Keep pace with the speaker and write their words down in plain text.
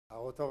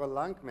Ոտողը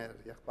լանք մեր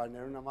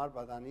եղբայրներուն համար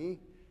բադանի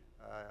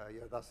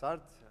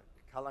երդասարդ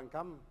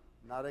քալանկամ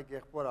նարեկ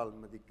եղբորալ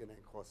մդիկ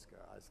գնենք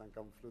խոսքը այս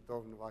անգամ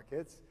ֆլուտով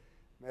նվագեց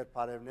մեր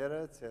բարևները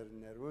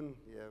ծերներուն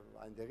եւ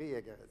այնտեղի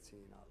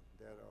եկեղեցին ալ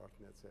դեր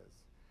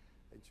օրտնեցես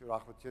ինչ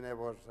ուրախություն է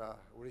որ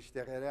ուրիշ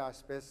տեղերը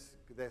այսպես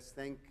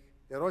գտեսնենք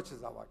դերոջ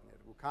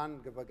զավակներ ու քան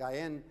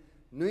գվգայեն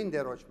նույն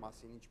դերոջ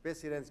մասին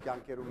ինչպես իրենց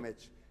կյանքերու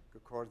մեջ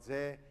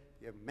կկործե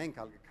եւ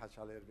մենք ալ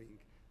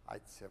կքաչալերվենք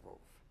այդ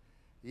ծևով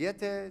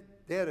Եթե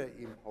դերը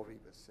իմ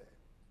հովիվս է,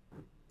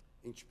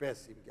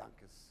 ինչպես իմ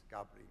կյանքս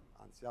գաբրիմ,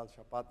 անցյալ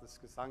շաբաթը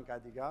սկսանք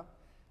այդիգա,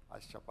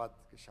 այս շաբաթ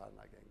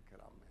կշարունակենք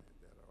գրամ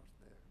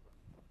դերորդներ։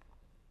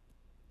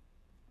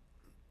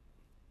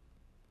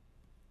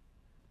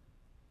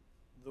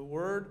 The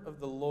word of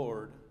the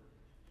Lord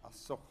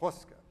Աստծո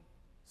խոսքը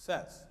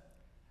says,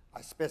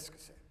 այսպես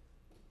կսե,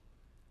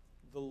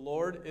 The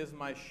Lord is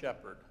my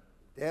shepherd.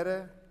 դերը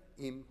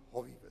իմ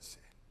հովիվս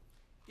է։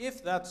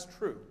 If that's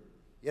true,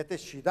 Եթե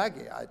շիդագ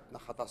է այդ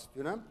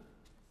նախատասությունը,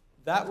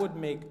 that would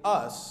make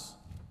us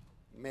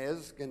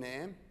մեզ գնե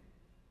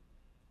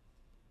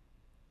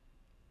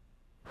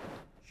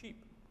sheep.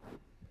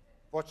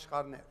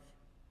 ոչխարներ։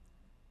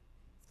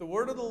 If the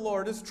word of the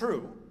Lord is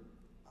true,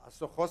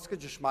 Աստծո խոսքը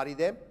ճշմարիտ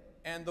է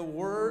and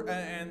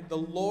the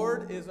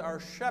Lord is our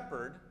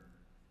shepherd,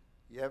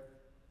 եւ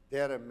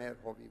դերը մեր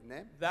հովիվն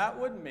է, that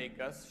would make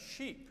us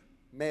sheep.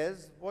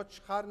 մեզ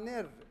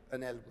ոչխարներ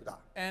ընել գուտա։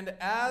 And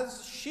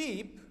as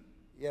sheep,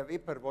 Եվ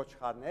իբր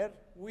ոչխարներ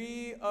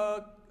we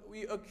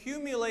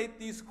accumulate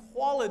these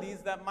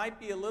qualities that might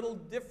be a little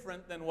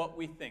different than what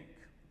we think.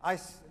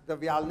 Այս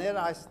դվյալները,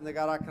 այս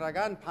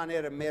նկարագրական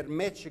բաները մեր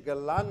մեջ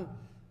գլան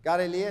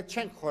կարելի է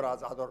չենք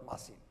խորած ադոր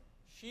մասին։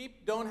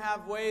 Sheep don't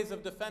have ways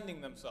of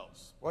defending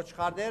themselves.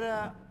 Ոչխարները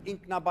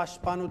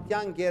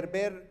ինքնաբաշխանության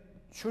գերբեր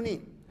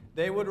չունին։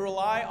 They would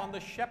rely on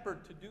the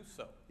shepherd to do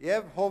so.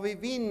 Եվ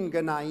հովիվին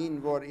գնային,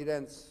 որ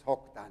իրենց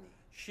հոգ տանի։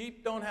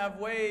 Sheep don't have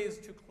ways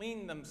to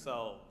clean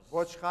themselves.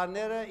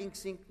 Ոչխարները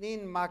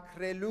ինքնին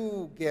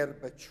մաքրելու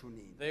գերբը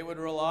չունին։ They would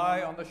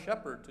rely on the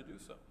shepherd to do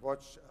so. Ոչ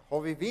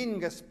հովիվին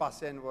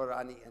կսպասեն, որ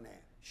անի ընե։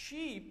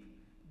 Sheep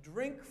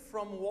drink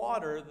from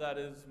water that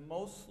is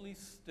mostly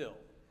still.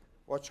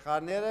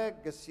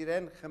 Ոչխարները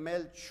գսիրեն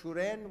խմել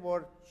ջուրեն,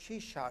 որ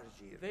չի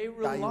շարժի։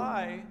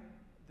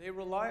 They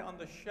rely on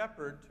the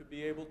shepherd to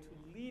be able to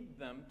lead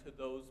them to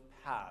those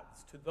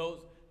paths, to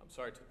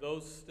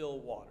those still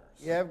waters.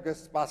 Եվ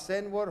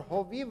գսպասեն, որ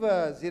հովիվը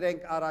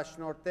զիրենք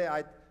առաջնորդե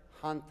այդ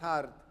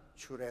հանդարտ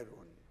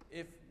ջուրերուն։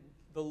 If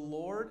the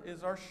Lord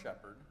is our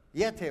shepherd,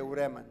 Եթե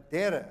ուրեմն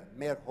դերը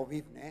մեր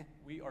հովիվն է,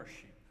 we are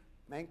sheep.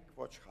 մենք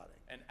ոչխար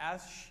ենք։ And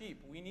as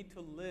sheep, we need to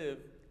live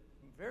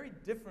very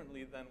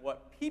differently than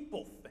what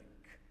people think.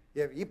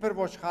 Եվ իբր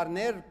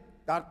ոչխարներ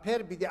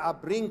դարբեր պիտի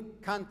ապրենք,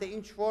 քան թե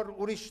ինչ որ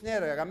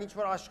ուրիշները, կամ ինչ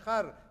որ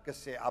աշխարհ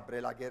կսե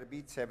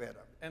ապրելագերբի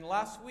ծևերը։ And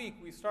last week,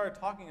 we started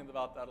talking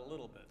about that a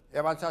little bit.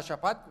 Եվ անցյալ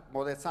շաբաթ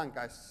մոտեցանք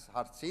այս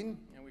հարցին,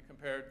 And we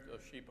compared the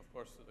sheep, of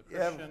course, to the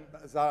եւ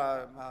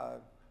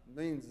Christian.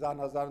 նույն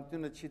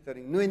զանազանությունը չի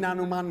տրին։ Նույն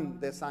անուման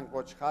տեսանք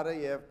ոչխարը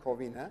եւ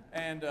քովինը։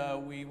 And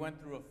we went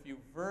through a few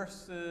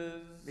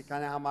verses. Մի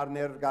քանի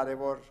համարներ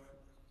կարևոր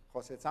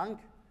խոսեցանք։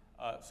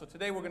 So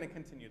today we're going to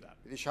continue that.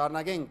 Պիտի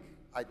շարունակենք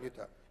այդ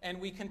նյութը։ And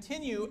we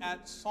continue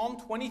at Psalm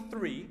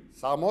 23,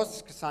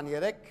 Սամոս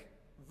 23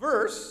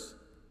 verse,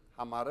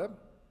 համարը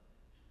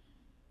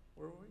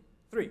where were we?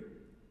 3.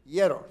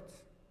 երրորդ։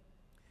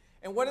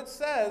 And what it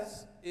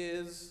says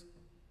is,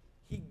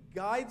 He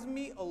guides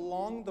me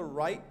along the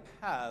right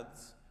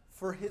paths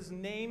for His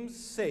name's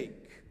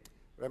sake.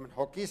 Ուրեմն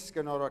հոգիս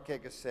կնորոքե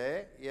գսե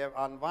եւ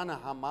անվանը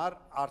համար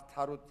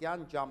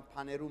արդարության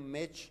ջամփաներու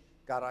մեջ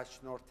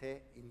գարաշնորթե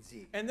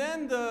ինձի։ And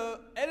then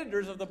the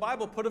editors of the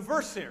Bible put a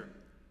verse here.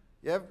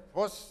 Եվ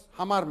հոս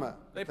համարը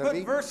They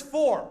put verse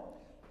 4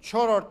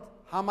 4-րդ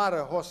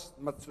համարը հոս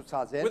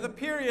մտցուցած է with a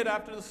period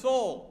after the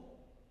soul.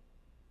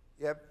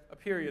 եւ A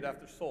period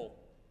after soul.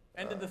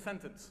 Ended the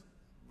sentence.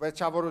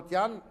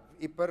 վերջավորության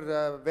իբր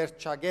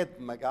վերջագետ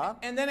մգա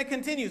And then it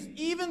continues,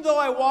 even though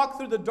I walk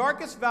through the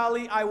darkest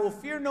valley, I will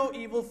fear no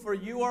evil, for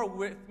you are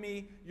with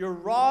me. Your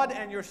rod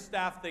and your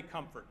staff, they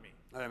comfort me.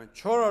 ուրեմն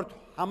 4-րդ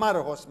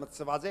համարը հոս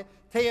մտցված է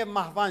թեև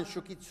մահվան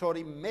շուկի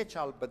ծորի մեջ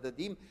ալ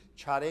բդդիմ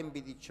չարեմ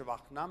պիտի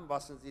չվախնամ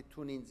վասնզի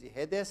թուն ինձի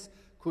հետես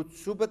քու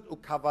ծուբդ ու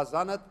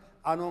քավազանդ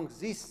անոնք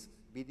զիս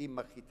պիտի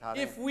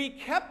մխիթարեն If we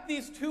kept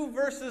these two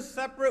verses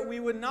separate, we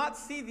would not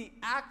see the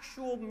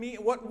actual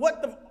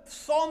what the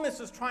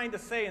psalmist is trying to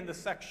say in this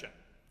section.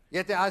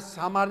 Եթե այս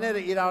համարները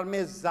իրար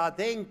մեզ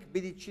զադենք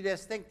պիտի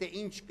չտեսնենք թե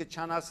ինչ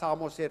կչանա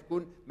Սամոս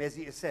 2-ն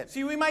մեզի ասել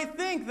See, we might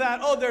think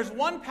that, oh, there's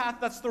one path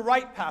that's the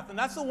right path, and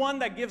that's the one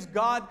that gives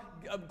God,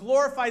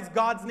 glorifies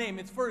God's name.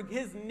 It's for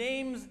His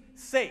name's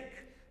sake.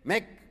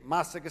 մեկ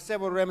մասը գսե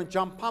որ ուրեմն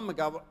ջամփա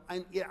մգա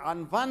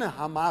անվանը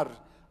համար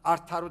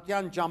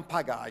արդարության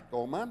ջամփա գա այդ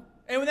կողմը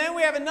And then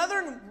we have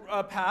another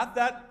path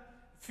that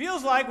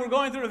feels like we're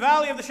going through the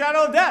valley of the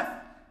shadow of death.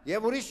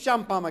 Եվ ուրիշ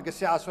ճամփամը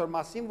գսե ասոր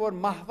մասին, որ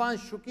մահվան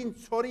շուկին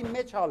ծորի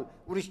մեջ ալ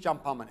ուրիշ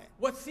ճամփամն է։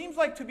 What seems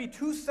like to be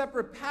two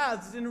separate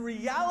paths in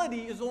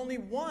reality is only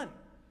one.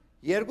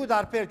 Երկու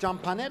դարբեր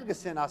ճամփաներ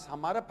գսեն աս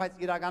համարը,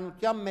 բայց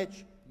իրականության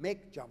մեջ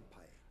մեկ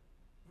ճամփա է։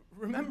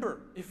 Remember,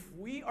 if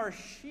we are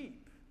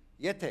sheep,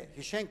 Եթե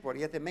հիշենք, որ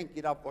եթե մենք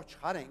իրավ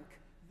ոչխար ենք,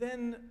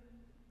 then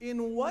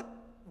in what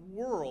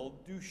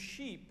world do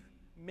sheep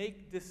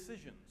make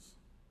decisions?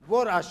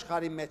 որ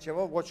աշխարհի մեջ է,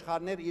 որ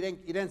ոչխարներ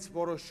իրենց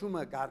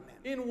որոշումը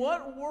գարնեն։ In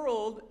what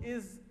world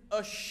is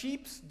a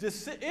sheep's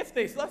decision, if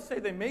they, let's say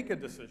they make a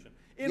decision,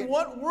 in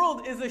what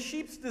world is a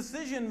sheep's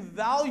decision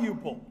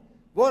valuable?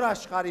 Որ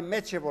աշխարհի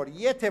մեջ է, որ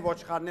եթե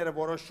ոչխարները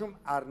որոշում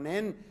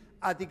առնեն,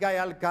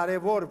 ադիգայալ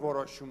կարևոր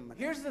որոշում մնա։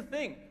 Here's the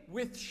thing,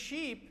 with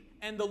sheep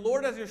and the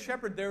Lord as your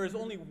shepherd, there is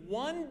only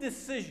one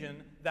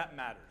decision that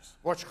matters.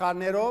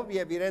 Ոչխարներով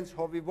եւ իրենց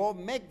հովիվով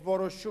մեկ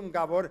որոշում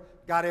կա, որ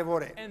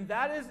կարևոր է։ And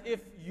that is if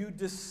you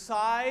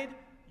decide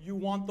you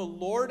want the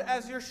Lord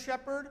as your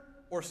shepherd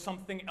or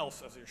something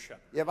else as your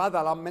shepherd. Եվ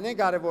ադալ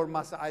ամենակարևոր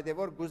մասը այդ է,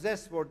 որ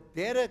գուզես, որ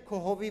դերը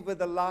քո հովիվը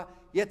դլա,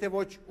 եթե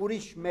ոչ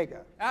ուրիշ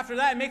մեկը։ After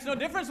that, it makes no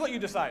difference what you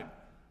decide.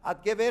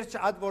 At գևերջ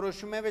ad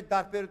որոշում է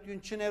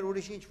դարբերություն չներ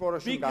ուրիշ ինչ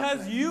որոշում կա։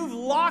 Because you've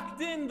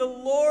locked in the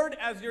Lord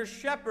as your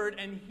shepherd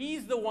and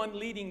he's the one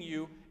leading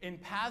you in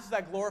paths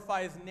that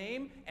glorify his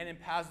name and in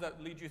paths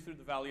that lead you through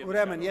the valley of the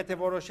shadow. Ուրեմն եթե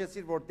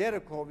որոշեցիր, որ դերը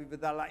քո հովիվը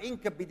դալա,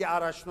 ինքը պիտի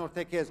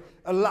առաջնորդե քեզ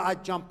ըլլա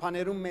այդ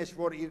ճամփաներում մեջ,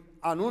 որ իր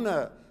անունը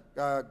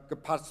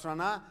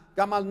կբարձրանա,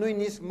 կամ ալ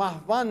նույնիսկ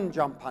մահվան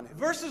ճամփաներ։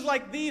 Verses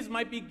like these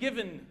might be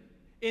given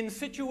in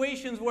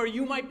situations where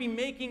you might be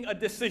making a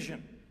decision.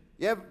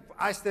 Եվ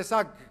այս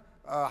տեսակ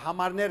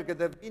համարներ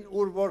գտվին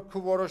ուր որ քո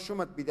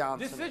որոշումը պիտի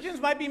անցնի։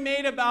 Decisions might be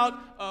made about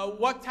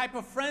what type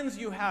of friends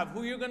you have,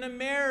 who you're going to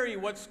marry,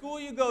 what school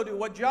you go to,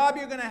 what job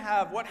you're going to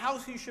have, what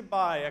house you should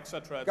buy,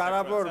 etc.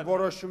 Կարևոր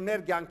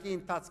որոշումներ կյանքի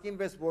ընթացքին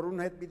վես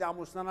որուն հետ պիտի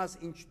ամուսնանաս,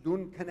 ինչ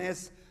դուն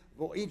քնես,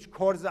 ինչ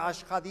կորզը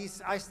աշխատիս,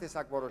 այս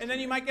տեսակ որոշում։ And then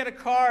you might get a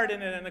card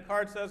in it and the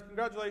card says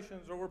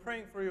congratulations or we're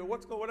praying for you.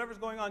 Whatever's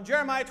going on.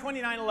 Jeremiah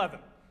 29:11.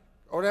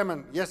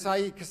 Ուրեմն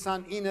Եսայի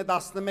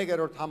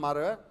 29:11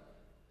 համարը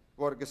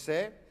որ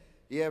գսե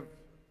Եվ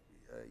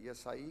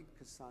Եսայի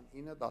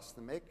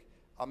 29:11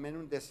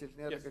 ամենուն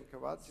դեսիլները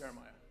կնքված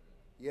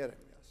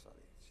Երեմիա,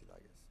 sorry,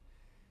 սիլագես։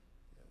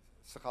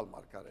 Սխալ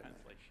մարգարեն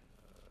է։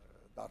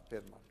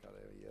 Դարբեր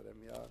մարգարե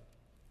Երեմիա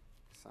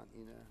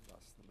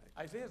 29:11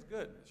 Isaiah's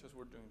good. It's just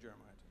we're doing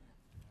Jeremiah today.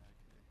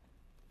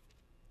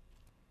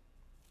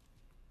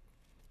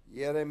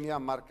 Երեմիա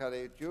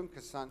մարգարեություն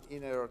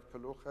 29-րդ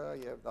գլուխը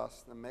եւ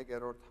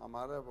 11-րդ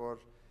համարը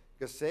որ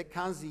գսե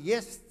քանզի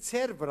ես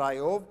ծեր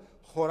վրայով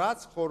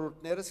խորած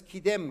խորհուրդներս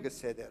գիտեմ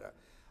գսեդերը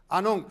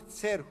անոնք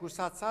ծեր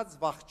հուսացած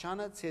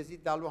վախճանը ցեզի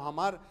դալու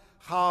համար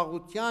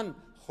խաղաղության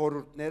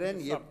խորհուրդներ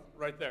են եւ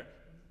right there.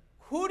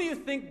 Who do you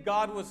think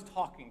God was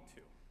talking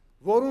to?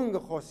 Որուն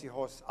գխոսի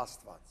հոս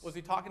Աստված Was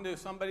he talking to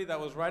somebody that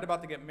was right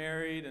about to get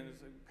married and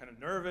is kind of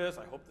nervous?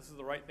 I hope this is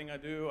the right thing I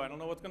do. I don't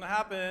know what's going to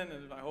happen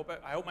and I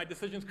hope my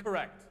decision's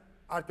correct.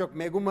 Արդյոք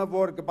մեգումը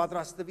որ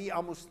կպատրաստվի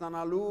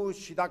ամուսնանալու,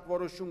 շիդակ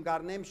որոշում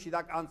գարնեմ,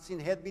 շիդակ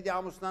անցին հետ պիտի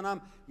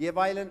ամուսնանամ եւ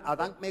այլն,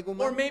 adank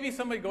մեգումը Or maybe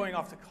somebody going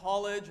off to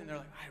college and they're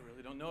like, I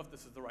really don't know if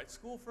this is the right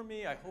school for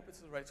me. I hope it's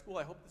the right school.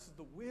 I hope this is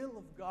the will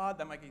of God.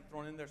 That might get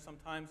thrown in there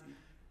sometimes.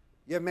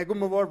 Եվ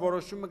մեգումը որ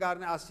որոշումը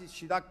գարնե, ասի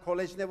շիդակ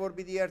քոլեջն է որ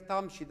պիտի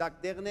երթամ, շիդակ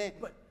տեղն է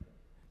But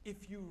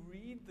if you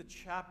read the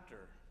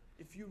chapter,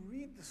 if you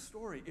read the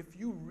story, if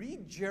you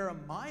read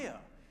Jeremiah,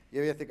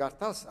 Եվ եթե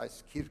գարտաս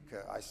այս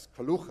քիրքը, այս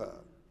գլուխը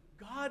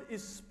God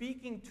is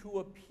speaking to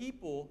a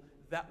people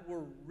that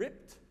were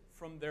ripped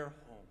from their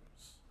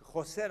homes.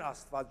 Խոսեր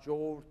Աստված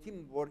ժողովրդին,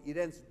 որ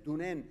իրենց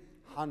դունեն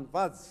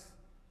հանված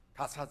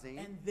կացած էին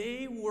And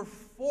they were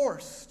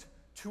forced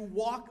to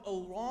walk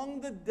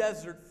along the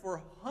desert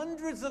for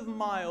hundreds of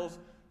miles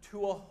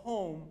to a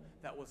home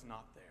that was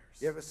not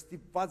theirs. Եվ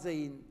ստիպված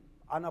էին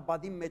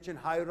անապատի մեջ են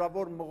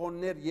հայրավոր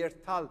մղոններ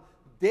երթալ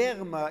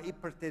դեղմը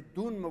իբր թե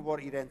դունը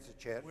որ իրենց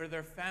չէր Where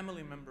their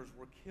family members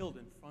were killed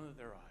in front of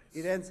their eyes.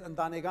 Իրենց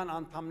ընտանեկան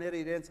անդամները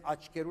իրենց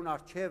աչքերուն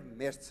առջև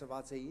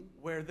մերձված էին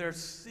Where their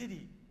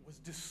city was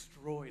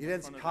destroyed in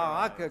իրենց front of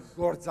քաղաքը their eyes.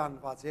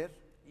 գործանված էր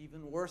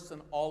Even worse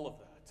than all of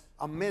that.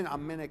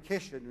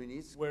 ամենակեշը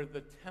նույնիսկ Where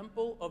the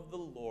temple of the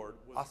Lord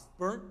was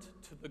burnt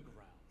to the ground.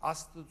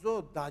 Աստծո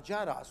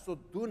դաջարը աստծո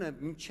դունը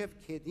մինչև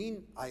քեդին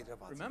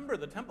այրված Remember,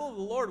 the temple of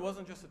the Lord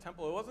wasn't just a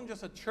temple. It wasn't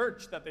just a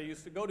church that they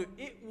used to go to.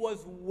 It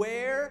was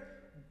where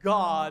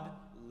God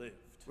lived.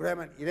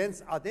 Ուրեմն իրենց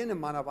ադենը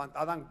մանավանդ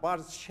adank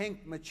բարձ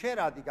շենք մչեր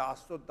ադիգա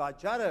աստծո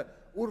դաջարը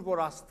ուր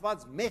որ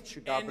Աստված մեջ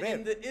And in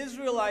գաբրեր the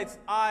Israelites'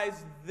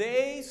 eyes,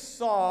 they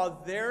saw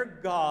their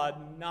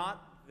God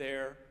not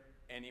there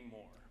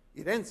anymore.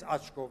 իրենց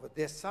աչքովը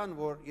տեսան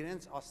որ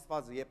իրենց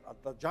Աստվածը երբ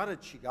դաջարը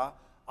չի գա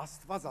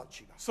Աստված ալ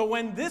չի գա So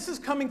when this is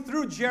coming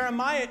through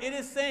Jeremiah, it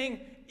is saying,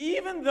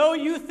 even though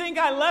you think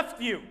I left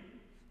you,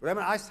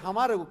 Ուրեմն այս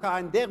համարը ու կա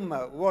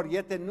այնտեղը որ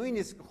եթե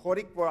նույնիսկ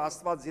խորիկ որ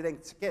Աստված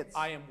իրենք ցկեց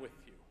I am with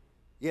you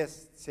ես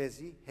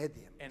ցեզի հետ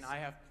եմ and I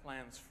have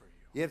plans for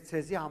you. Եվ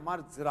ցեզի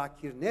համար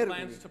ծրագիրներ ունի։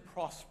 Plans to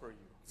prosper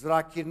you.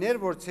 Ծրագիրներ,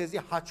 որ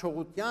ցեզի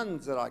հաջողության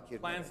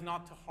ծրագիրներ։ Plans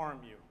not to harm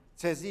you.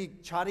 Ցեզի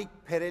չարիք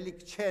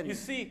փերելիք չեն։ You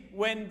see,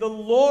 when the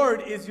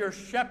Lord is your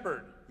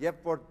shepherd,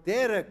 Երբ որ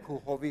Տերը քու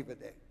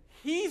հովիվդ է,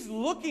 He's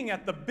looking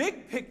at the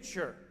big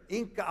picture.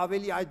 ինքը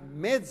ավելի այդ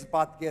մեծ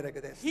պատկերը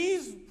կտես։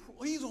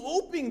 He's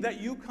hoping that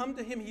you come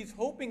to Him. He's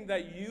hoping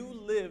that you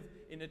live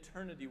in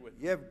eternity with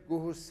Him. Եվ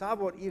գուհուսա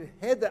որ իր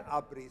հետ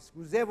ապրիս,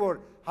 գուզե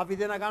որ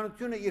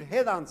հավիտենականությունը իր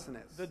հետ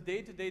անցնես։ The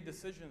day-to-day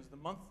decisions, the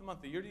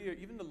month-to-month, the year-to-year,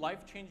 even the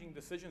life-changing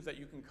decisions that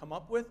you can come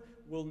up with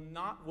will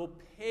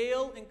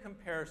pale in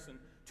comparison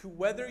to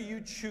whether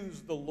you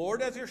choose the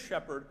Lord as your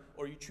shepherd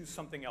or you choose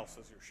something else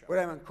as your shepherd.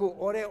 Ուրեմն քու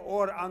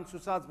օր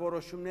անցուցած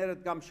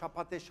որոշումներդ կամ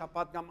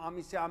շաբաթ կամ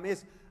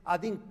ամիս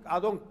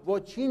ադոնք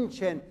ոչինչ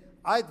չեն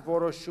այդ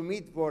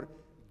որոշումիդ որ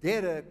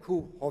դերը քու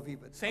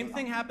հովիվդ։ Same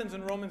thing happens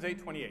in Romans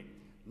 8:28.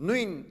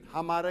 Նույն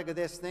համարը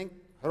կտեսնենք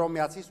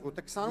Հռոմեացիս We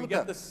 8:28-ը։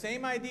 get the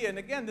same idea. And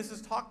again, this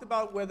is talked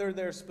about whether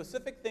there are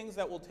specific things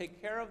that will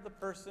take care of the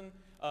person.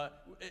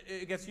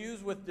 It gets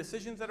used with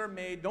decisions that are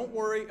made. Don't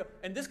worry.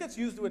 And this gets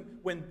used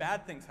when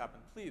bad things happen.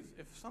 Please,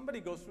 if somebody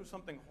goes through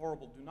something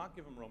horrible, do not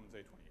give them Romans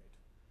 8:28.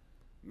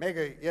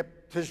 Մեկը երբ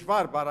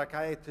դժվար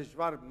բարակայի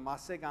դժվար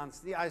մասեկ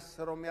անցնի այս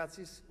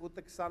Հռոմեացիս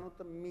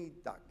 8:28-ը մի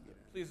դակ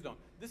իրեն։ Please don't.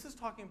 This is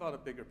talking about a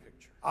bigger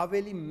picture.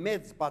 Ավելի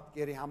մեծ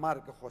պատկերի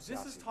համար կխոսի։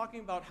 This is talking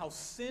about how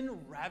sin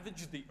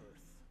ravaged the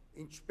earth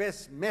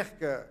Ինչպես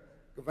մեղքը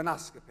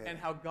կվնաս կփեր։ and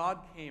how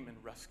God came and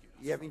rescued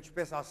us. Եվ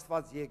ինչպես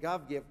Աստված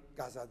եկավ եւ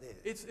գազադե։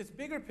 It's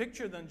bigger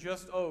picture than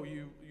just, oh,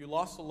 you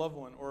lost a loved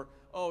one, or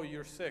oh,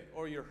 you're sick,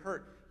 or you're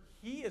hurt.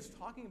 He is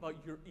talking about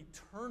your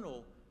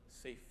eternal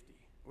safety.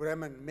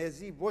 Ուրեմն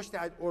մեզի ոչ թե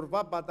այդ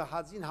օրվա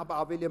բադահածին հապա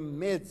ավելի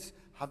մեծ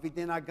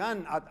հավիտենական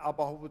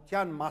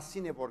ապահովության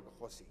մասին է որ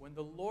կխոսի։ When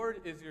the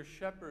Lord is your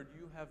shepherd,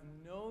 you have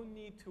no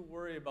need to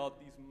worry about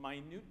these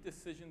minute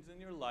decisions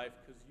in your life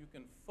because you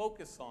can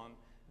focus on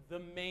the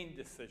main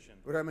decision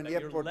that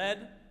you're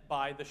led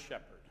by the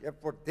shepherd.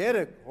 Երբ որ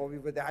դերը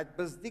հովիվդ է այդ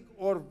բզդիկ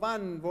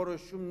օրվան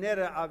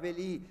որոշումները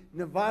ավելի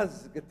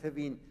նվազ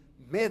գտվին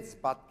մեծ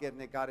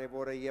պատկերն է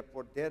կարևորը երբ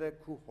որ դերը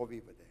քու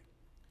հովիվդ է։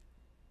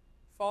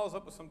 Follows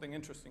up with something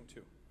interesting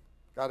too.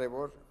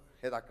 Կարևոր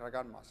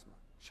հետաքրական մասը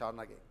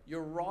շարունակենք։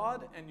 Your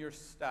rod and your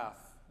staff,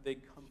 they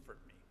comfort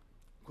me.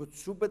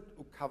 Գուցուբդ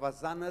ու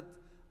քավազանդ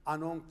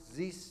անոնք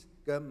զիս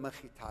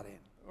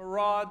կմխիթարեն։ A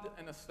rod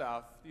and a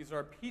staff, these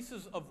are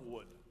pieces of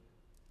wood.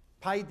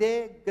 Փայդե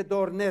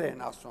գդորներ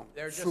են ասում։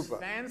 They're just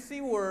fancy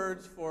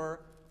words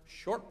for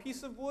short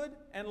piece of wood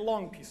and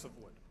long piece of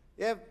wood.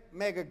 Եվ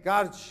մեկը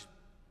գարջ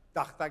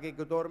տախտակի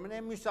գդորմն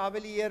է, մյուս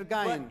ավելի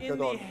երկայն But in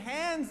the գդոր։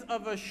 hands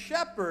of a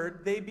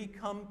shepherd, they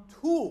become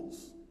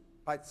tools.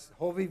 Բայց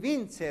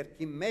հովիվին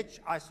ցերքի մեջ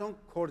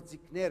այսոնք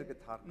կորձիկներ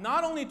գտարն։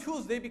 Not only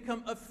tools, they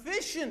become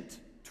efficient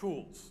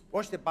tools.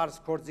 Ոչ թե բարձ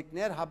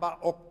կորձիկներ, հաբա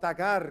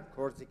օգտակար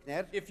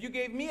կորձիկներ։ If you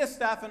gave me a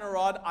staff and a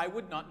rod, I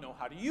would not know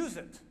how to use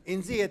it.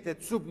 Ինձի եթե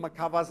ցուբ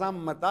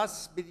մքավազան մտած,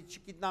 պիտի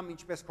չգիտնամ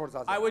ինչպես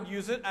կորձած։ I would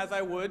use it as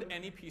I would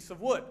any piece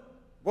of wood.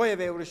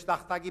 Ովևէ ուրիշ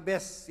տախտակի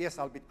պես ես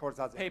ալբիտ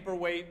կորձած եմ։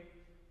 Paperweight,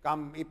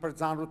 Կամ իբր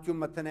ծանրություն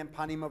մտնեմ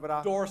փանիմը վրա,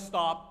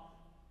 doorstop,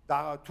 դա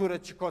թուրը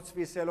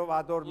չկոծվի սելով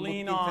ադոր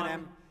Lean մուտքի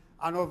տնեմ,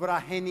 անով վրա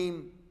հենիմ,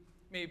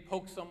 maybe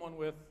poke someone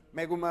with.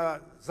 մեգումը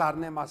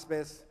զարնեմ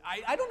ասպես։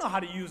 I don't know how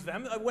to use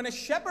them. When a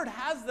shepherd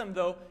has them,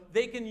 though,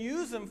 they can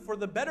use them for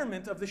the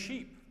betterment of the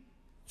sheep.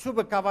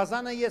 Ցուբը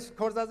կավազանը ես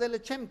կորձածելը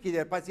չեմ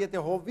գիտեր, բայց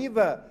եթե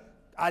հովիվը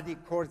ադի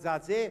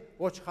կորձած է,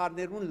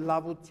 ոչխարներուն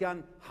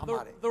լավության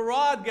համար է։ The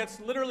rod gets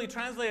literally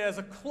translated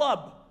as a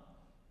club.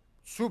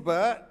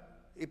 Ցուբը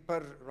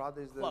իբր rod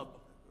is the Club.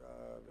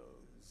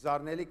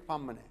 զարնելիք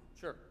փամն է։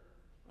 Sure.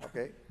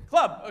 Okay.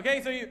 Club,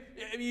 okay? So you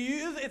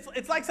use,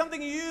 it's like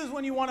something you use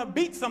when you want to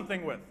beat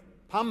something with.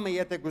 Փամը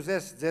եթե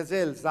գուզես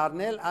ձեզել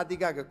զարնել,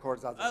 ադիգա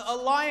կորձած։ A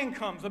lion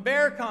comes, a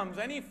bear comes,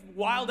 any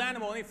wild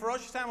animal, any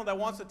ferocious animal that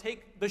wants to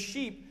take the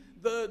sheep,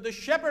 the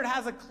shepherd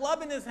has a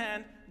club in his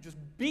hand, just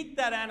beat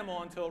that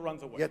animal until it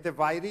runs away. Եթե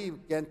վայրի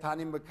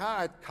կենթանի մկա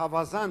այդ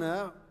կավազանը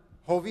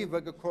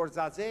հովիվը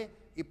կորձած է,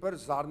 իբր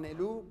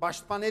զարնելու,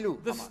 պաշտպանելու։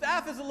 The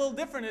staff is a little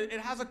different. It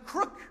has a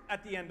crook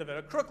at the end of it,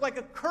 a crook like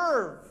a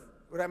curve.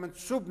 Ուրեմն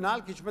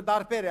ցուբնալ քիչ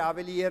մտարբեր է,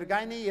 ավելի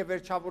երկայն է եւ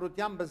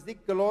վերջավորության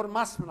բզդիկ գլոր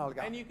մաս մնալ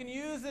գա։ And you can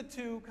use it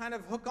to kind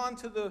of hook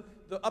onto the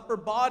upper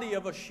body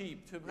of a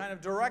sheep, to kind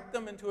of direct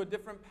them into a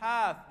different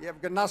path.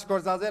 Եվ գնաս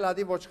կորձածել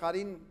ադի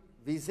ոչխարին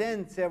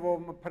վիզեն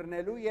ցևով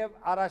մփռնելու եւ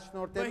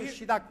առաջնորդելու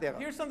շիդակ տեղը։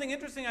 Here's something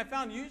interesting I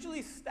found.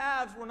 Usually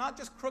staves were not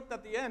just crooked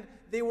at the end,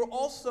 they were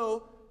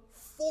also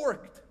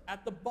forked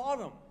at the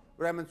bottom.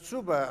 Ուրեմն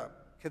ցուբը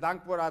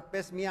կդանք որ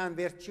այդպես միան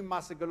վերջի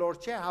մասը գլոր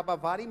չէ, հաբա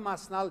վարի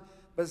մասնալ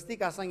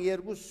բզդիկ ասան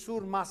երկու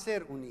սուր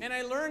մասեր ունի։ And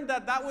I learned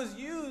that that was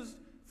used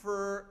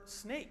for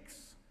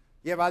snakes.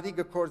 Եվ ադի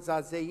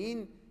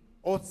կորձածեին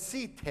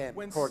օծի թեմ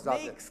When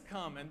կորձածել։ snakes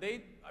come and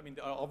they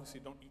obviously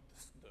don't eat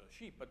the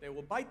sheep, but they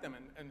will bite them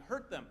and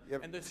hurt them.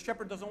 Yep. And the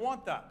shepherd doesn't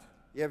want that.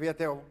 Եվ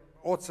եթե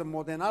օծը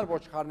մոդենալ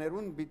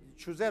ոչխարներուն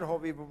չուզեր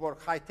հովիվը որ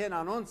խայթեն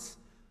անոնց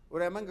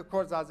Ուրեմն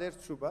գործազեր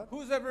ցուբը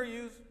Who's ever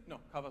used, no,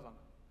 kavazana.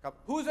 Kav-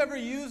 Who's ever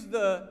used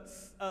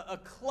a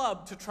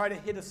club to try to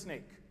hit a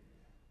snake?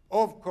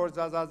 ով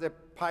գործազազե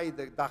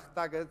փայդը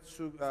դախտակը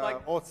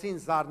like- օցին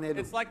զարնելու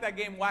It's like that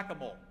game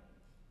Whack-A-Mole.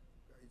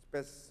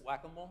 Ինչպես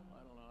Whack-A-Mole?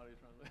 I don't know how you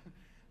translate it.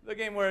 The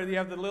game where you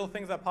have the little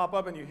things that pop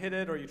up and you hit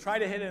it, or you try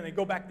to hit it and they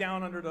go back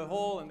down under the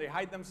hole and they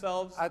hide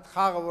themselves. այդ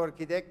խաղը որ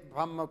գիտեք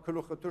բամ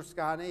գլուխը դուրս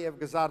կհանե եւ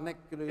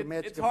գզարնեք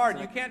մեջ It's hard.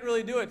 You can't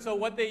really do it. So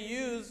what they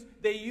use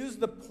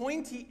the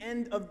pointy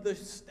end of the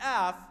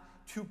staff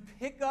to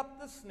pick up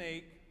the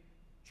snake,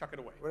 chuck it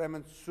away.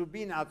 Ուրեմն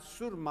սուբին այդ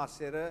սուր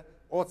մասերը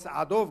օց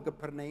ադով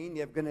կփռնեին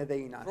եւ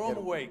գնեդեին Throw them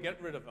ատերով away.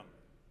 Get rid of them.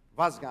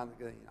 վազգան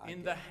գնեին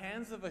In the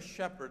hands of a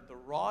shepherd, the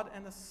rod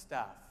and the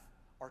staff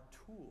are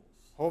tools.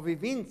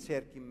 հովիվին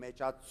ցերկի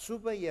մեջ այդ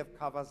սուբը եւ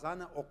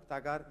խավազանը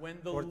օգտակար When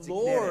the գործիքներ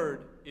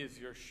Lord is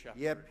your shepherd,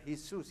 Եբ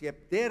Հիսուս եւ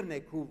Տերն է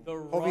քու the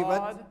հովիվը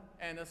rod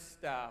and a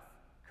staff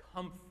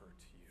comfort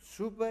you.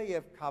 սուբը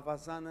եւ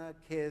խավազանը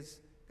քեզ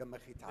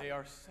կմխիթար They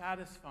are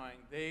satisfying.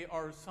 They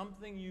are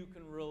something you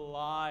can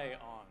rely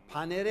on.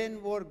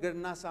 Փաներեն որ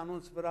գրնաս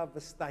անոնց վրա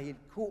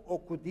վստահիլ քու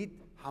օկուդիտ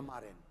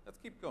համարեն Let's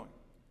keep going.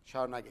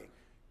 շարունակենք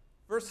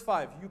Verse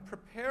 5, you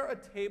prepare a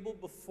table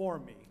before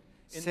me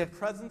in the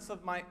presence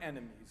of my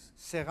enemies.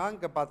 Սեղան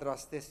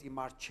կպատրաստես իմ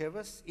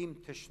արջևս իմ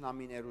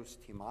թշնամիներուս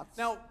թիմաց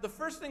Now, the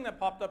first thing that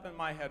popped up in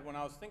my head when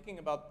I was thinking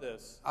about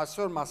this,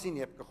 Այսօր մասին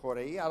երբ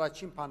կխորեի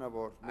առաջին բանը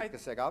որ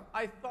միտքս եկավ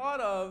I thought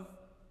of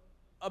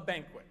a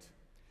banquet.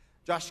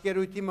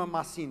 Ճաշկերույթի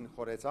մասին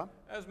խորեցա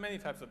There's many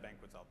types of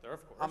banquets out there,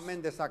 of course.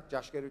 ամեն տեսակ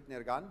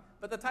ճաշկերույթներ կան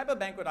But the type of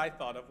banquet I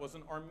thought of was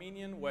an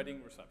Armenian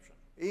wedding reception.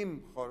 իմ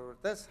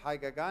խորհուրդս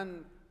հայկական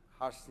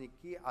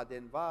հարսնիկի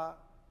ադենվա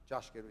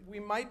ճաշկերույթ We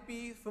might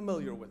be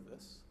familiar with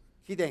this,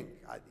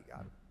 գիտենք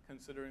այդիկար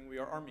considering we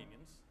are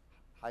Armenians,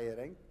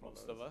 հայերենք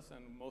most of us,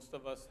 and most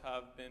of us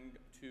have been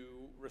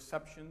to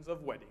receptions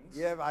of weddings.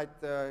 Եվ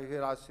այդ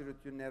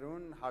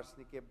հյուրասիրություններուն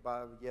հարսնիկի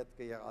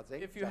յետքը եղած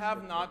է If you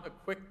have not, a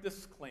quick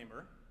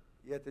disclaimer,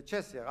 Եթե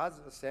չես եղած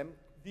ասեմ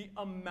the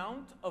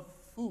amount of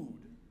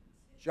food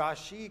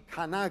ճաշի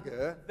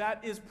քանակը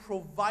that is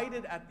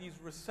provided at these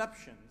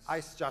receptions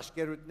այս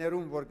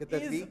ճաշկերույթներում որ is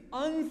գտվի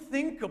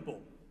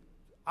unthinkable.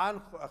 ան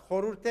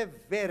խորհուրդ է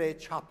վեր է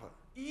չափը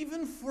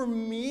Even for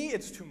me,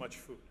 it's too much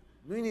food.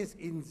 նույնիսկ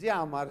ինձ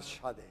համար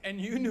շատ է And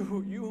you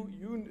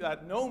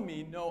that know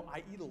me know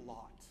I eat a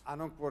lot.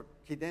 անոնք որ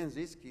գիտեն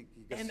զիս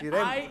And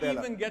գսիրեն I դելը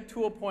even get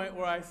to a point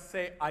where I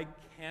say, I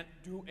can't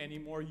do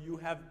anymore. You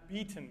have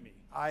beaten me.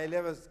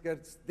 այլևս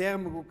գրծ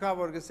դեմ գուկա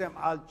որ գսեմ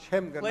ալ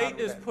չեմ Plate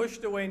is գնալ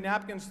pushed away,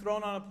 napkins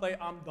thrown on a plate,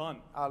 I'm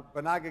done. ալ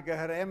բնակը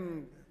գհրեմ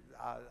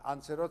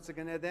անցերոցը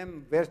գնեդեմ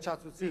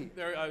վերջացուցի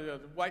There,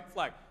 white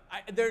flag.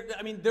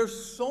 There's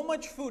so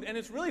much food, and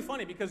it's really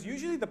funny because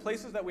usually the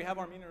places that we have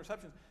Armenian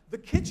receptions, the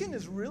kitchen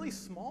is really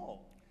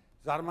small.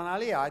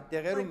 զարմանալի է այդ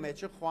դեղերում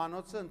մեջը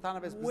խոանոցը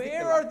ընդհանրապես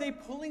Where are they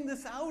pulling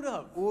this out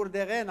of? ուր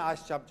դեղեն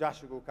այս չափ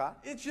ճաշը գուկա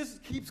It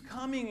just keeps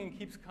coming and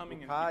keeps coming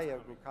and գուկա keeps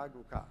եւ coming.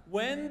 գուկա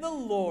When the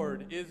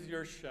Lord is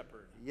your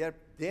shepherd, երբ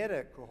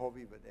դերը քո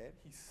հովիվը դե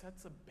He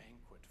sets a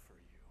banquet for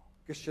you.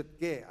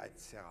 կշտկե այդ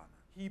սեղանը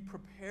He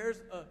prepares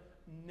a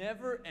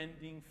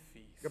never-ending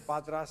feast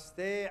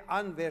կպատրաստե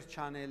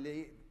անվերջանելի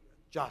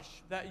ճաշ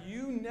that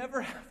you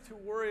never have to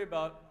worry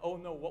about, oh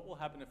no, what will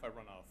happen if I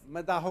run out of food?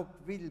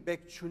 մտահոգվել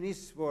բեք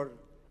չունիս որ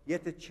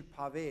եթե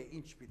չփավե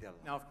ինչ պիտել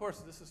Now, of course,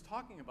 this is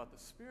talking about the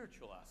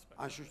spiritual aspect.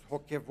 անշուշտ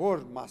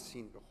հոգևոր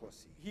մասին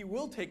կխոսի He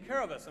will take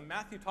care of us, and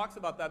Matthew talks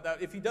about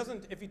that if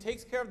he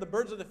takes care of the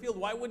birds of the field,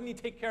 why wouldn't he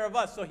take care of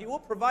us? So he will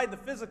provide the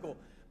physical,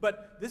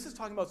 but this is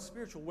talking about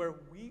spiritual, where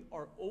we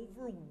are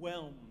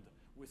overwhelmed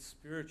with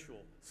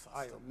spiritual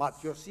այո sustenance.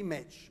 մատթեոսի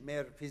մեջ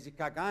մեր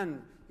ֆիզիկական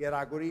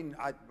գերագորին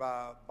այդ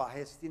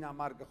բահեստին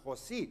համար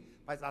կխոսի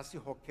բայց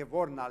ասի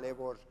հոգևորն ալե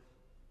որ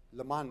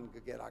լման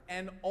կգերակ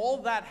And all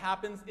that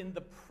happens in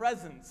the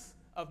presence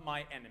of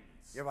my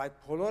enemies. Եվ այդ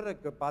բոլորը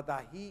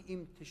կբադահի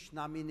իմ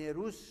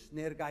թշնամիներուս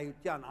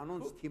ներգայության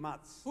անոնց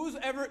թիմաց Who's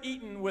ever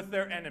eaten with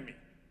their enemy?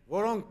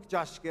 որոնք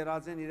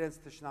ճաշկերած են իրենց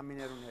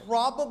թշնամիներուն հետ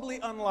Probably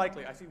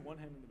unlikely. I see one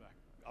hand in the back.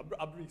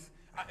 Abris.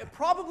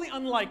 Probably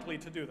unlikely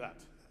to do that.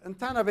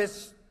 ընդհանրապես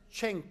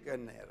չենք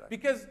կները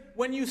Because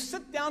when you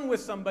sit down with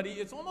somebody,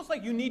 it's almost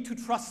like you need to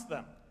trust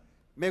them.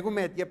 Մեգում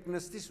հետ երբ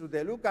նստիս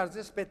ուտելու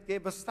կարծես պետք է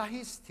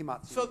վստահիս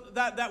թիմացի So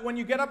that when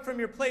you get up from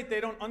your plate, they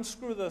don't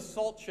unscrew the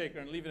salt shaker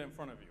and leave it in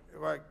front of you.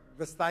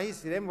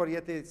 վստահիս իրեն որ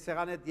եթե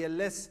սեղանդ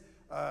ելես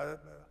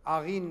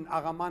աղին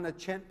աղամանը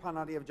չեն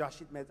փանալ եւ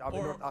ջաշիտ մեջ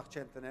ավելորդ աղ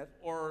չեն տներ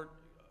Or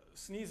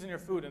sneeze in your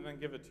food and then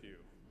give it to you.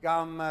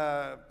 կամ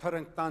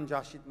փրկտան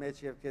ջաշիտ մեջ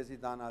եւ քեզի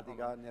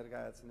դանադիգա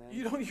ներկայացնեն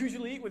You don't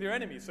usually eat with your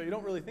enemies, so you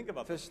don't really think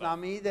about this stuff.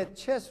 Թշնամի դե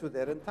չես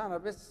ուտեր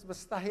ընդհանրապես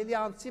վստահելի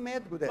անցի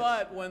մեջ գուտես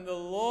But when the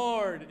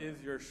Lord is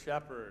your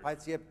shepherd,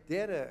 բայց երբ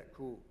դերը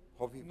քու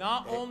հովիվ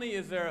not only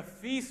is there a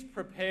feast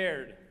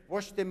prepared,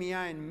 ոչ թե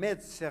միայն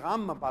մեծ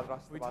սեղանը we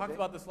պատրաստված talked է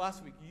about this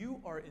last week,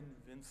 you are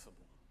invincible.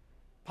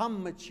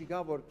 փամը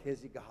չկա որ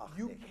քեզի You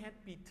գահախտի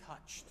can't be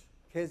touched.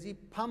 քեզի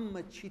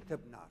փամը չի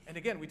տբնար։ And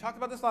again, we talked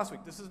about this last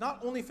week. This is not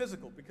only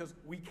physical, because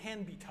we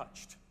can be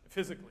touched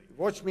physically.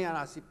 Ոչ միայն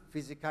ասի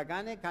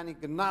ֆիզիկական է, քանի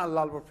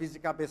գնալ որ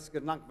ֆիզիկապես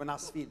գնանք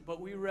վնասվիլ։ But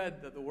we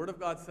read that the Word of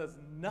God says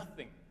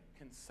nothing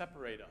can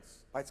separate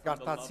us Բայց from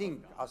the love of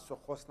կարդացինք God. Աստծո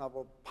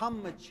խոսնավոր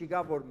փամը չի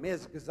գա որ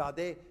մեզ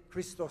գզադե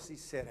Քրիստոսի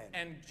սերեն։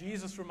 And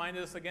Jesus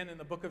reminded us again in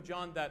the book of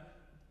John that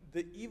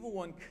the evil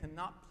one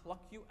cannot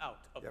pluck you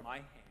out of my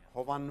hand.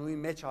 Հովաննուի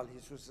մեջ ալ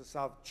Հիսուսը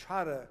ասավ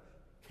չարը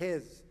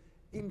քեզ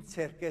իմ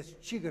ցերկես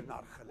չի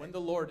գնար When խլել։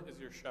 the Lord is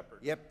your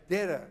shepherd, Եվ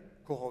Տերը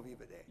քո հովի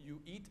վրա։ you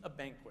eat a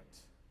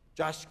banquet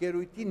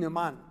Ճաշկերույթի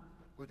նման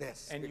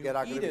գուտես and you eat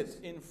գերագրվես։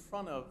 it in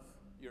front of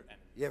your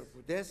enemy. Եվ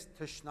գուտես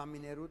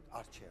թշնամիներուդ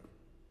արչև։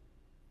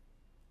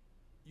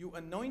 You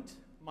anoint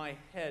my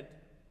head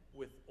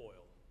with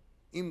oil.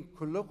 Իմ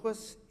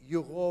քլուխս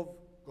յուղով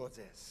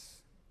գոծես։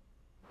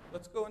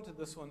 Let's go into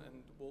this one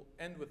and we'll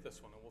end with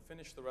this one and we'll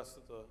finish the rest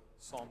of the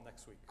psalm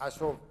next week.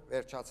 Այսօր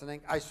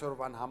վերջացնենք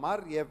այսօրվան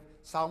համար եւ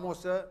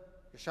Սամոսը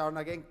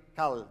շարունակենք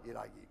կալ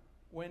իրագի։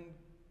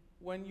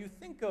 When you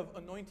think of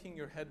anointing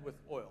your head with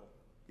oil,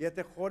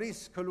 Եթե խորիս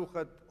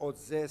քլուխդ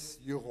օծես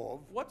յուղով,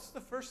 what's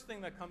the first thing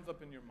that comes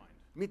up in your mind?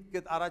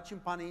 միտքդ առաջին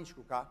բանը ինչ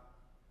կա։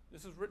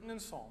 This is written in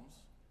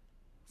Psalms.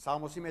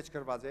 Սամոսի մեջ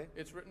գրված է,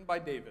 It's written by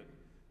David.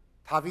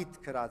 Դավիթ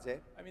գրած է,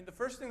 I mean, the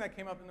first thing that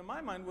came up into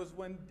my mind was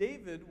when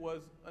David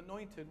was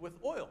anointed with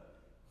oil.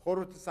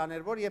 խորհուրդս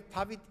աներ որ եւ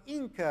Դավիթ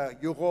ինքը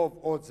յուղով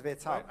Right?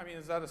 օծվեցավ։ I mean,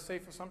 is that a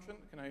safe assumption?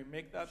 Can I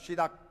make that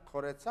Շիրակ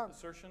խորեցավ։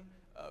 assertion?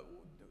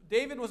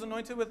 David was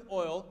anointed with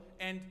oil,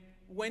 and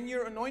when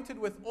you're anointed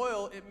with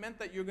oil, it meant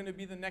that you're going to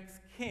be the next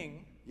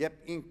king. Եվ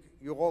ինք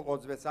յուղով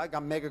օծվեցա,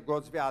 կամ մեկը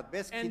գոծվի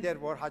ադպես, And- գիտեր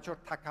որ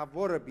հաջորդ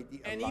թակավորը պիտի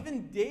And ըլլա։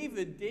 even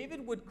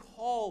David would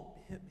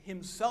call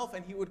himself,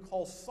 and he would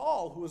call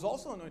Saul, who was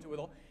also anointed with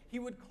oil, he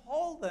would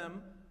call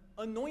them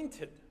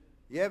anointed.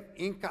 Եվ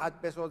ինքը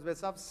այդպես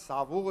օծվեցավ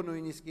Սավուղը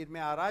նույնիսկ իր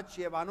մե առաջ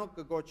եւ անոնք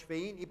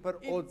կգոչվեին իբր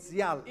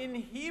օծյալ։ In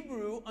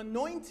Hebrew,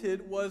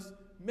 anointed was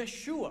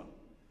Meshua.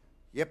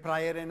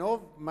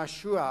 Եբրայերենով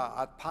Մաշուա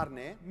ադփարն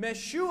է,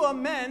 Meshua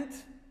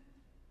meant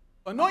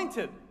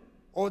anointed,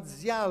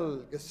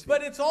 օծյալ գսվի։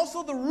 but it's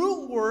also the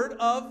root word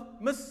of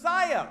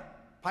Messiah.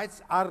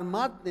 Բայց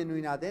արմատն է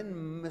նույնադեն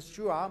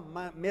Մաշուա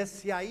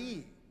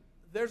Մեսիայի։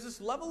 There's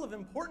this level of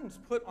importance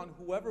put on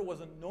whoever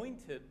was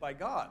anointed by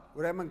God.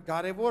 Ուրեմն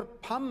կարևոր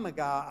փամը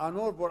գա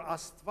անոր որ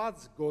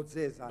Աստված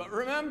գոծես But ան։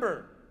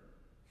 remember,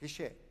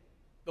 Հիշե,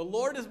 the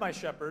Lord is my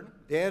shepherd.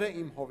 Դերը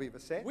իմ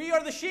հովիվս է, We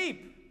are the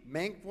sheep.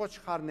 մենք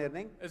ոչխարներն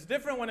ենք։ It's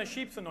different when a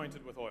sheep's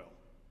anointed with oil.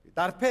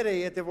 Դարբեր է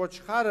եթե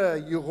ոչխարը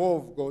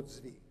յուղով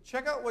գոծվի։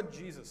 Check out what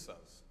Jesus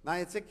says.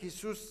 Նայեցեք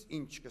Հիսուս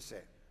ինչ կսե։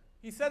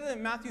 He said it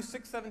in Matthew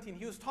 6:17.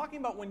 He was talking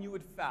about when you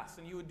would fast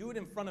and you would do it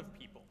in front of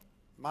people.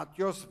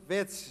 Մատթեոս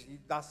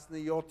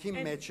 6:17-ի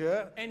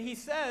մեջը And he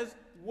says,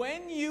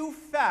 when you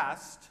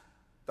fast,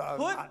 Da-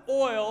 put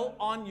oil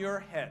on your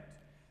head.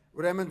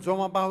 ուրեմն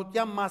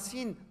ձոմաբահության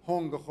մասին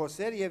հոն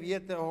գխոսեր եւ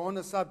եթե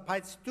հոնը սա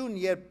բայց տուն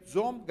երբ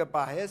ձոմ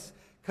գբահես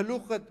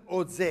քլուխդ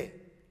օձե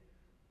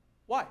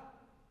Why?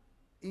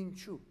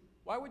 ինչու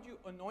Why would you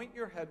anoint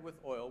your head with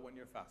oil when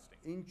you're fasting?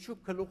 ինչու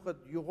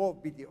քլուխդ յուղով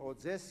պիտի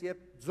օձես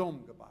երբ ձոմ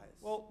գբահես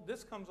Well,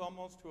 this comes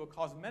almost to a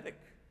cosmetic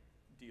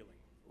dealing.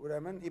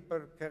 ուրեմն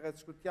իբր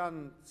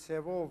քեղեցկության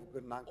ցևով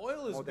գնանք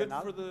Oil is good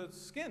մոդենալ for the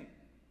skin.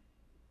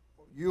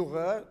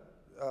 յուղը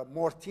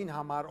մորթին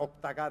համար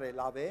օգտակար է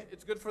լավ է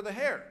It's good for the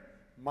hair.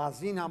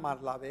 մազին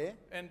համար լավ է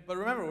But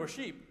remember, we're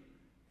sheep.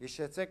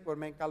 հիշեցեք որ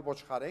մենք ալ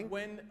ոչխար ենք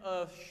When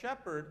a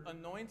shepherd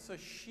anoints a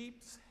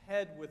sheep's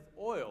head with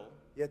oil,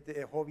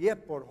 եթե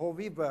երբ որ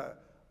հովիվը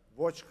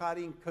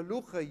ոչխարին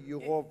քլուխը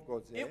յուղով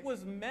գոծե it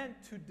was meant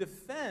to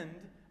defend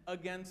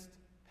against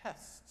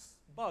pests,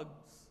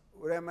 bugs.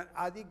 ուրեմն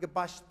ադի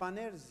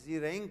գբաշտպաներ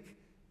զիրենք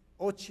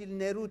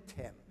օչիլներու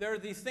թեմ There are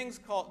these things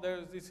called,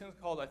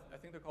 I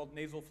think they're called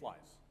nasal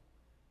flies.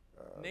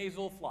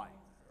 Nasal fly.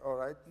 all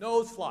right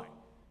Nose fly.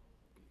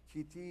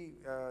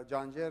 քիթի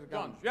ջանջեր կամ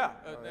John, yeah.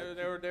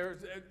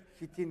 There's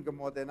քիթին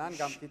գմոդենան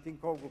կամ քիթին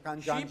կով գուքան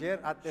ջանջեր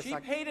sheep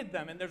ատեսակ hated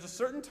them, and there's a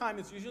certain time,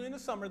 it's usually in the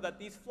summer, that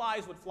these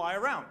flies would fly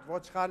around.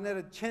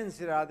 ոչխարները չեն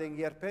սիրադեն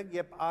երբեք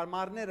երբ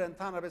արմարները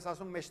ընդհանրապես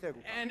ասում մեջտեղ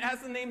ու And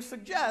as the name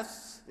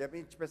suggests, եւ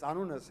ինչպես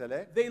անունս էլ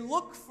է they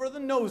look for the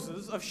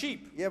noses of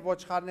sheep. եւ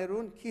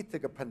ոչխարներուն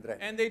քիթը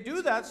կփնդրեն And they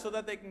do that so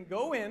that they can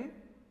go in,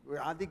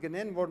 ադի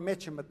գնեն որ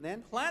մեջը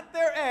մտնեն plant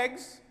their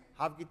eggs,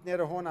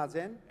 հավգիտները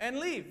հոնածեն and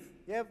leave.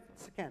 եւ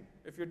սկեն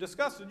If you're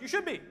disgusted, you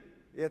should be.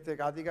 եթե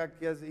ադիգա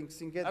քեզ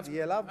ինքսինքետ That's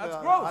ելավ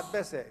gross.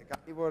 ադպես է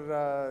կապի որ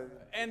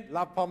And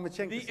լավ փամը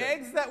չեն The կսե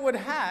eggs that would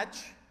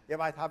hatch, եւ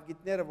այդ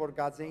հավգիտները որ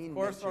գազեին of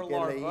course, are մեջ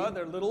larvae, գելեին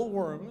they're little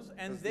worms,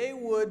 and they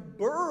would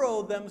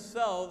burrow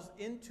themselves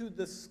into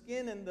the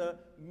skin and the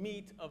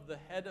meat of the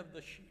head of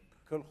the sheep.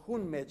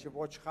 գլխուն մեջ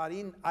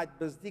ոչխարին այդ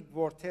բզդիկ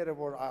ворթերը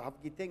որ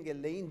հավգիտեն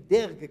գելեին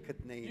դեղ You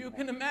գտնեին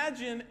can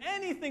imagine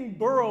anything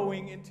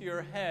burrowing into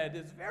your head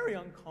is very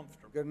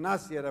uncomfortable.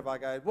 գնաս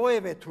երևակայ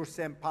ովևէ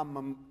թուրսեմ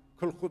փամը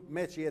գլխուտ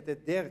մեջ եթե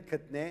դեղ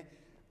գտնե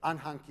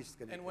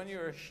անհանգիստ And կնեք։ when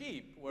you're a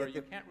sheep, where Եթե-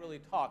 you can't really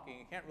talk and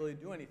you can't really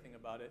do anything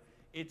about it,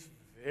 it's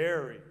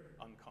very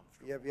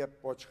uncomfortable. Եվ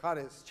երբ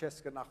ոչխար ես,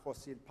 չես կնա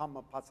խոսիլ,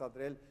 փամը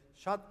բացադրել,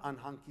 շատ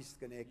անհանգիստ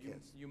կնեք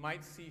ես։ You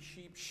might see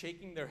sheep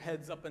shaking their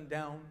heads up and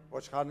down,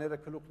 Ոչխարները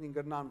քլուկնին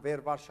գրնան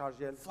վերվար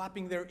շարժել,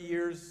 flapping their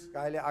ears,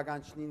 գայլի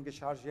ագանչնին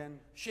գշարժեն,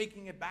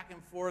 shaking it back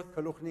and forth,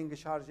 քլուկնին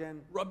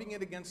գշարժեն, rubbing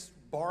it against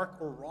bark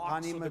or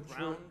rocks or the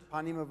ground.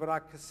 փանիմը վրա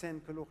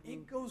քսեն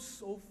քլուկնին, It goes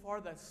so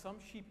far that some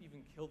sheep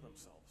even kill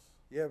themselves.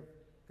 եւ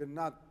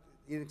գնա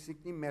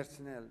իրենքսիկնի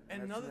մերցնել։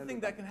 And another thing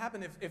that can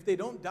happen if they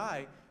don't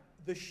die,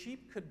 the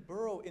sheep could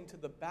burrow into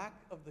the back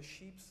of the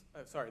sheep's,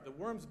 the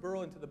worms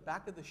burrow into the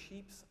back of the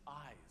sheep's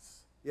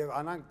eyes Եվ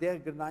անանք դեր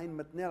գնային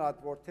մտնել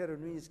այդ ворթերը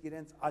նույնիսկ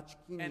իրենց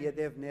աչքին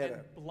յետևները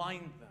and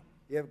blind them.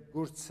 եւ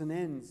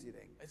գուրցնեն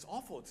իրենք։ It's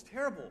awful, it's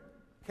terrible,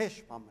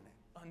 Քեշ փամնե։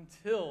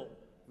 until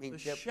the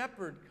Մինչև-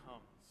 shepherd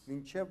comes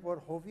Մինչև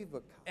որ հովիվը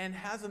կա։ and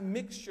has a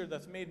mixture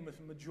that's made with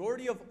a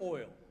majority of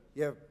oil,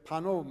 Եվ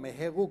փանով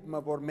մեհեղուկը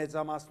որ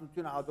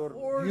մեծամասնությունը ադոր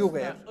pours յուղ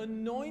that, էր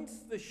anoints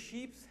the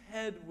sheep's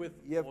head with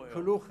եւ oil.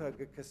 քլուխը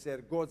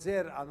գկսեր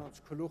գոձեր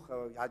անոնց քլուխը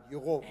այդ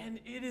յուղով And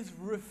it is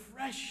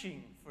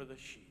refreshing for the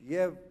sheep.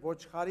 եւ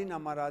ոչխարին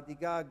համար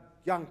ադիգա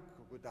կյանք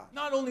կգուտա։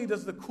 Not only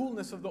does the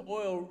coolness of the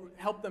oil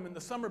help them in the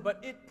summer, but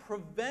it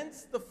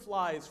prevents the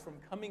flies from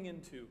coming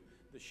into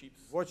the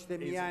sheep's Ոչ թե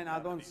nasal միայն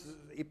ադոնց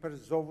cavities. իբր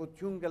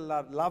զովություն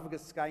գլար լավ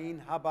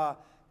գսկային հաբա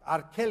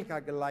արկելքա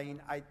գլային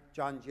այդ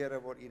ջանջերը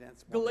որ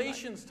իրենց մոտ կային։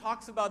 Galatians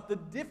talks about the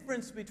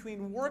difference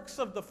between works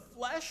of the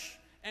flesh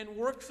and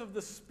works of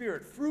the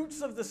spirit,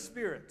 fruits of the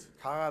spirit.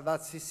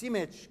 Քաղաքացիի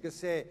մեջ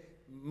գսե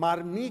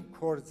մարմնի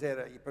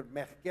կորձերը իբր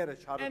մեղքերը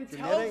And tells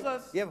չարությունները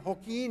us- եւ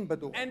հոգին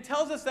բդու։ And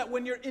tells us that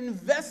when you're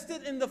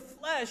invested in the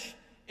flesh,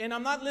 and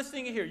I'm not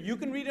listing it here, you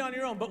can read it on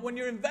your own, but when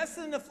you're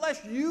invested in the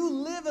flesh, you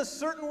live a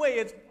certain way.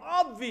 It's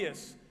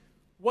obvious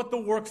what the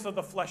works of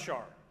the flesh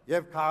are.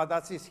 Եվ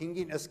քաղաքացիս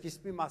 5-ին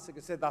սկիզբի մասը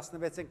գսե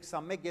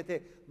 16-21 եթե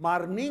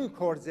մարմնին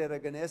կորձերը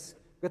գնես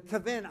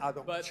գտվեն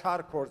ադոք But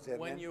չար կորձերն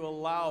when են։ you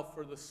allow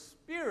for the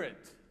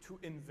spirit to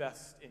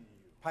invest in you,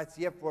 Բայց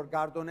երբ որ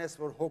գարդոնես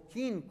որ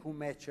հոգին քու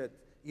մեջը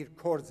իր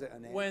կորձը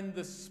ընե when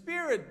the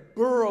spirit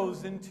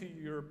burrows into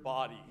your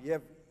body,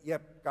 եւ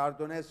երբ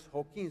գարդոնես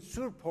հոգին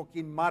սուրբ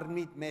հոգին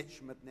մարմնիդ մեջ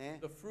մտնե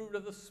the fruit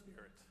of the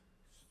spirit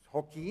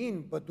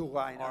հոգին բդուղ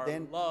այն are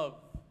ադեն love,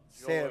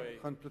 Ser, joy,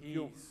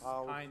 խնդություն, peace,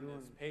 խաղաղություն,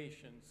 kindness,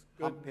 patience,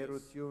 goodness.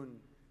 համբերություն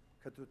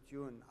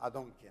կտություն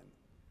ադոնք են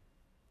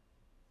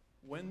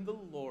When the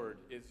Lord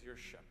is your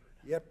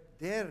shepherd, երբ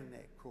դերն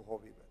է քու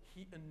հովիվը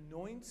He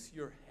anoints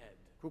your head.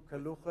 քու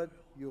գլուխը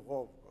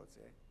յուղով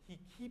գոցե He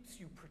keeps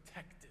you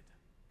protected.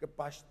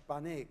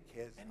 կպաշտպանե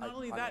քեզ And not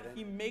only that,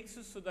 He makes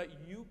it so that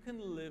you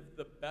can live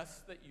the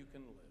best that you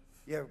can live,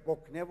 եւ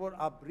ոգնե որ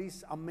ապրիս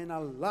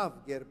ամենալավ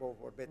գերբով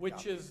որ պետք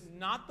which է is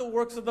not the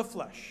works of the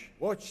flesh,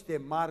 ոչ թե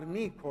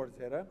մարմնի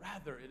կորձերը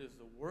rather, it is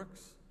the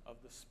works of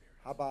the Spirit.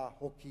 հաբա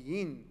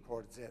հոգին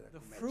կորձերը The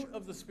քու fruit մեջ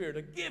of the Spirit,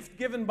 a gift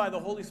given by the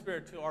Holy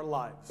Spirit to our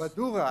lives.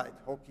 բդուղը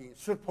այդ հոգին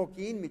սուրբ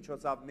հոգին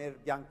միջոցով մեր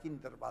կյանքին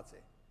դրված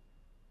է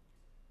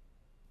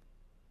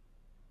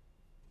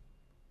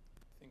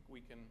I think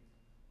we can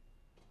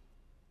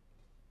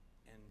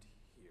end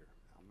here.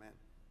 ամեն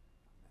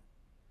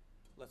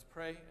Let's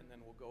pray, and then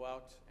we'll go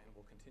out and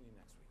we'll continue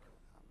next week.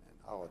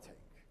 ամեն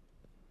աղոթենք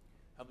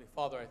Heavenly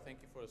Father, I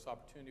thank you for this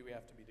opportunity we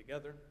have to be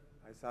together.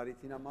 այս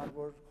արիթին համար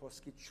որ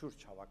խոսքի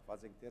շուրջ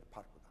հավաքված ենք դեր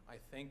փառք I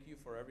thank you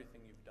for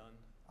everything you've done,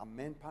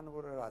 ամեն բան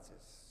որ ըրած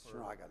ես for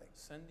շնորհակալ ենք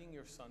sending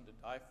your Son to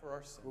die for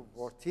our ու sins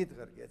որդիդ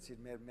գրգեցիր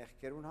մեր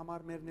մեղքերուն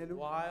համար մերնելու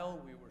while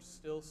we were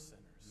still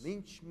sinners,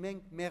 ինչ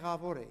մենք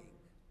մեղավոր էինք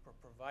for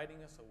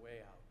providing us a way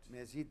out,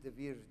 մեզի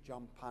դվիր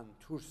ջամփան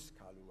դուրս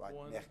գալու այդ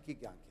One- մեղքի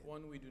կյանքից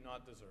one we do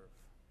not deserve.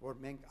 որ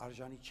մենք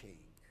արժանի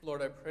չէինք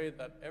Lord, I pray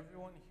that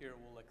everyone here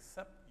will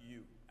accept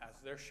you as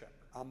their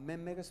shepherd.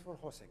 ամեն մեկս որ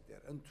խոսենք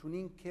դեր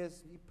ընդունին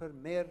քեզ իբր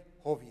մեր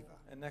հովիվը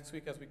And next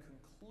week, as we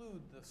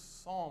conclude the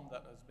psalm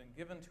that has been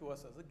given to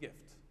us as a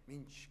gift,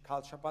 Մինչ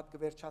քալշապատ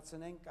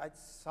կվերջացնենք այդ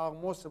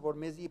սաղմոսը որ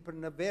մեզի իբր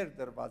նվեր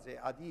դրված է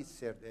ադի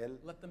սերդել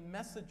let the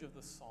message of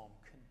the psalm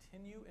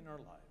continue in our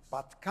lives.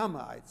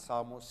 պատկամը այդ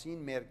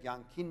սաղմոսին մեր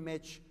կյանքին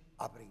մեջ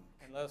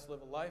ապրինք And let us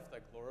live a life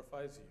that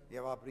glorifies you.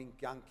 եւ ապրինք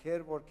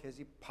կյանքեր որ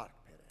քեզի փառք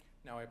բերեն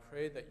Now I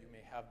pray that you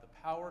may have the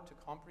power to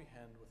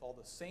comprehend with all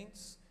the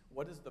saints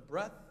what is the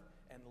breadth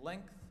and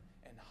length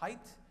and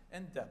height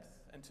and depth,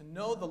 and to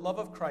know the love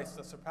of Christ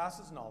that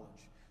surpasses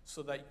knowledge,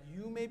 so that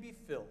you may be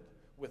filled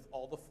with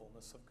all the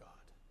fullness of God.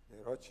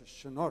 Երոջ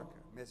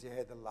շնորհքը մեզի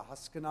հետ լա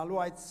հասկանալու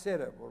այդ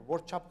սերը որ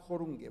որչափ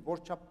խորունգ է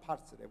որչափ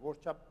բարձր է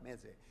որչափ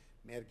մեծ է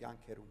մեր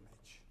կյանքերում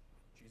մեջ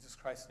In Jesus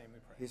Christ's name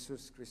we pray.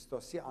 Հիսուս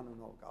Քրիստոսի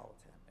անունով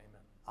գաղութեմ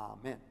Amen.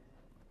 ամեն